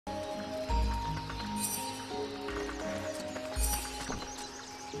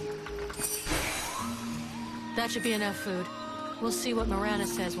That should be enough food. We'll see what Miranda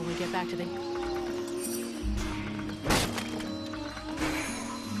says when we get back to the...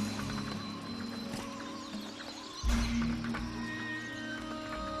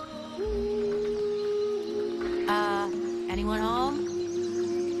 Anyone home?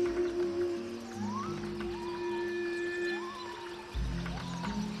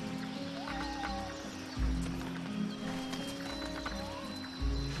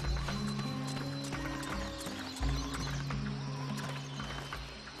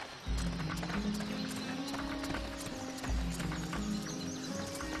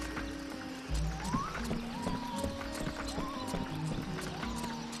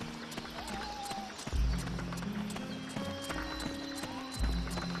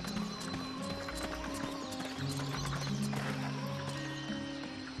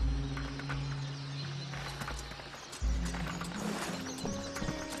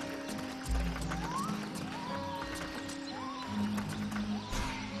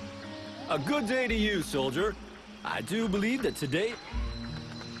 A good day to you, soldier. I do believe that today...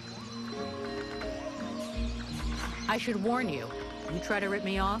 I should warn you. You try to rip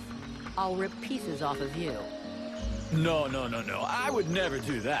me off, I'll rip pieces off of you. No. I would never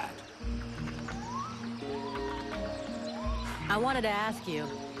do that. I wanted to ask you.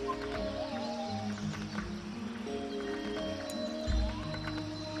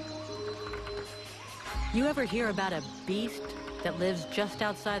 You ever hear about a beast that lives just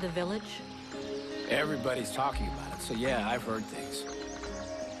outside the village? Everybody's talking about it, so yeah, I've heard things.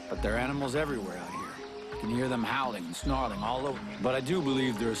 But there are animals everywhere out here. You can hear them howling and snarling all over. But I do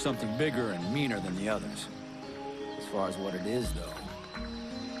believe there is something bigger and meaner than the others. As far as what it is, though.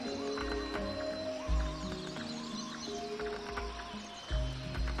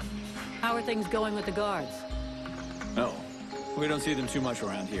 How are things going with the guards? No, we don't see them too much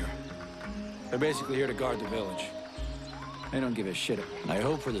around here. They're basically here to guard the village. They don't give a shit. I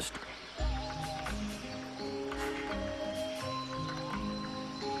hope for this.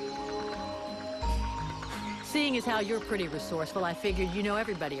 Seeing as how you're pretty resourceful, I figured you know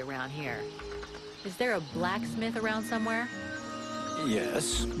everybody around here. Is there a blacksmith around somewhere?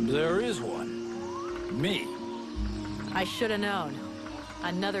 Yes, there is one. Me. I should have known.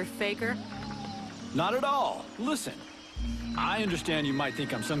 Another faker? Not at all. Listen, I understand you might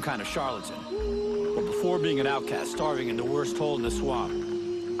think I'm some kind of charlatan. But before being an outcast starving in the worst hole in the swamp,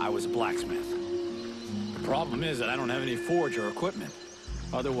 I was a blacksmith. The problem is that I don't have any forge or equipment.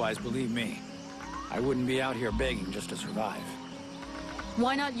 Otherwise, believe me, I wouldn't be out here begging just to survive.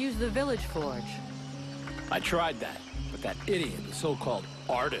 Why not use the village forge? I tried that, but that idiot, the so-called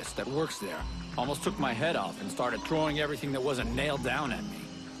artist that works there, almost took my head off and started throwing everything that wasn't nailed down at me.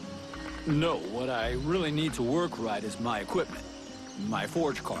 No, what I really need to work right is my equipment, my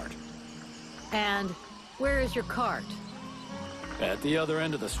forge cart. And where is your cart? At the other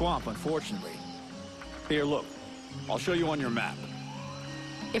end of the swamp, unfortunately. Here, look. I'll show you on your map.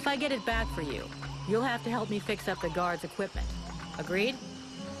 If I get it back for you, you'll have to help me fix up the guards' equipment. Agreed?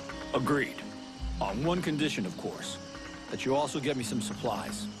 Agreed. On one condition, of course. That you also get me some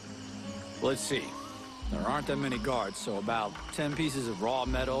supplies. Let's see. There aren't that many guards, so about 10 pieces of raw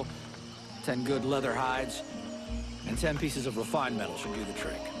metal, 10 good leather hides, and 10 pieces of refined metal should do the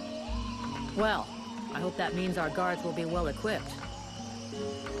trick. Well, I hope that means our guards will be well equipped.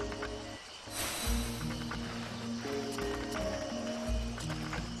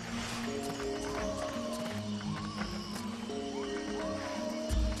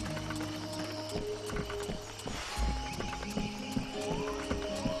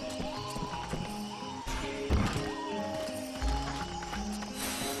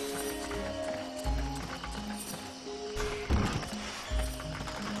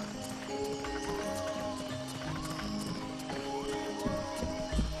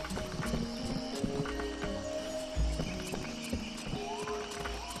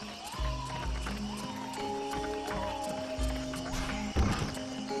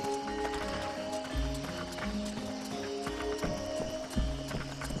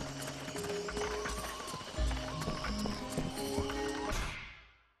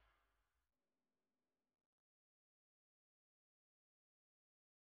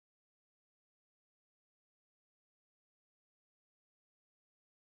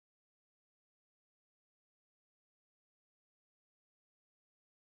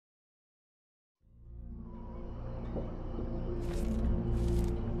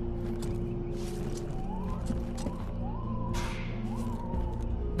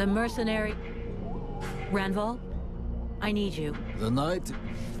 The mercenary... Ranval? I need you. The night...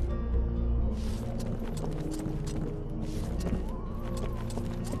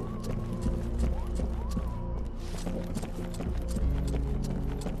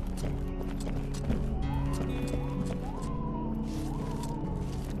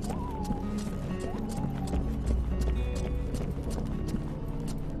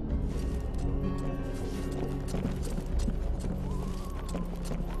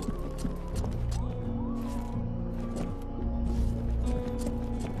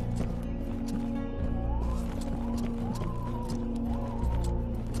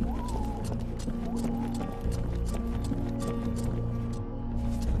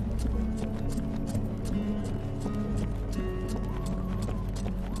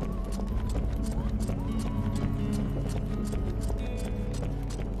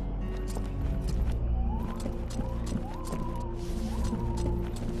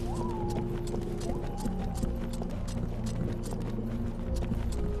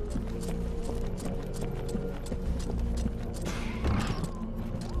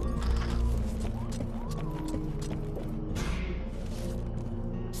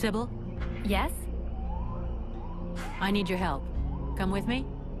 Sybil, Yes? I need your help. Come with me?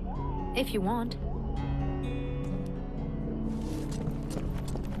 If you want.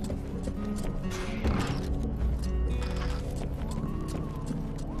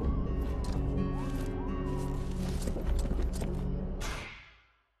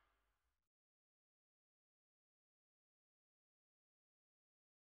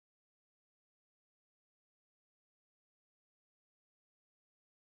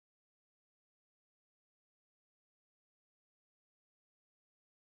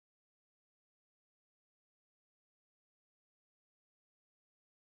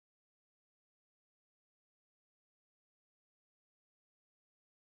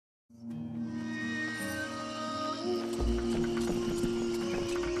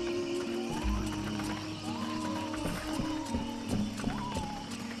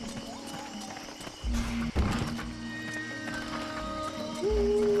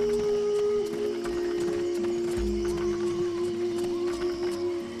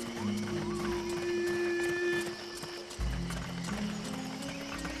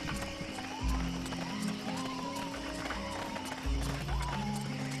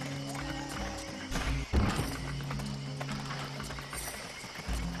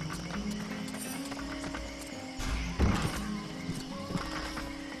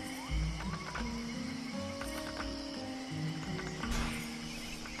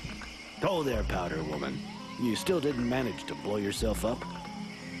 Oh there, Powder Woman. You still didn't manage to blow yourself up?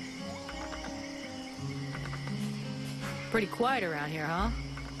 Pretty quiet around here, huh?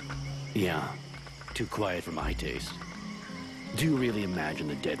 Yeah, too quiet for my taste. Do you really imagine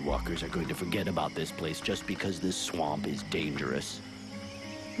the Deadwalkers are going to forget about this place just because this swamp is dangerous?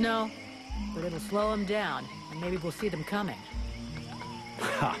 No, but it'll slow them down, and maybe we'll see them coming.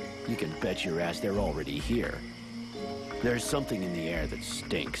 Ha! You can bet your ass they're already here. There's something in the air that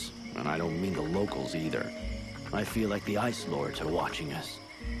stinks, and I don't mean the locals either. I feel like the Ice Lords are watching us,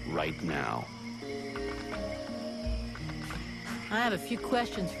 right now. I have a few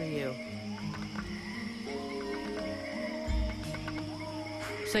questions for you.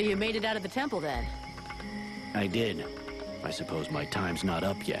 So you made it out of the temple then? I did. I suppose my time's not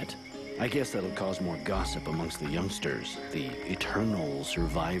up yet. I guess that'll cause more gossip amongst the youngsters. The eternal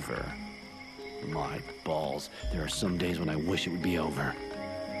survivor. My balls. There are some days when I wish it would be over.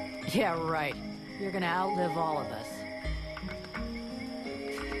 Yeah, right. You're gonna outlive all of us.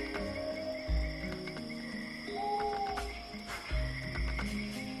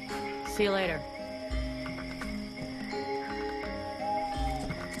 See you later.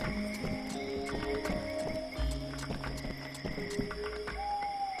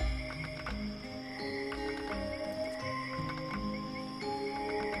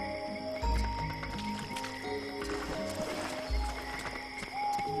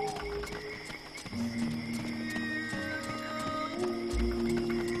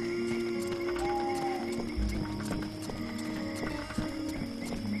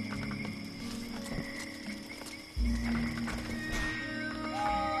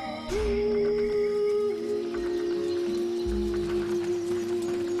 Woo!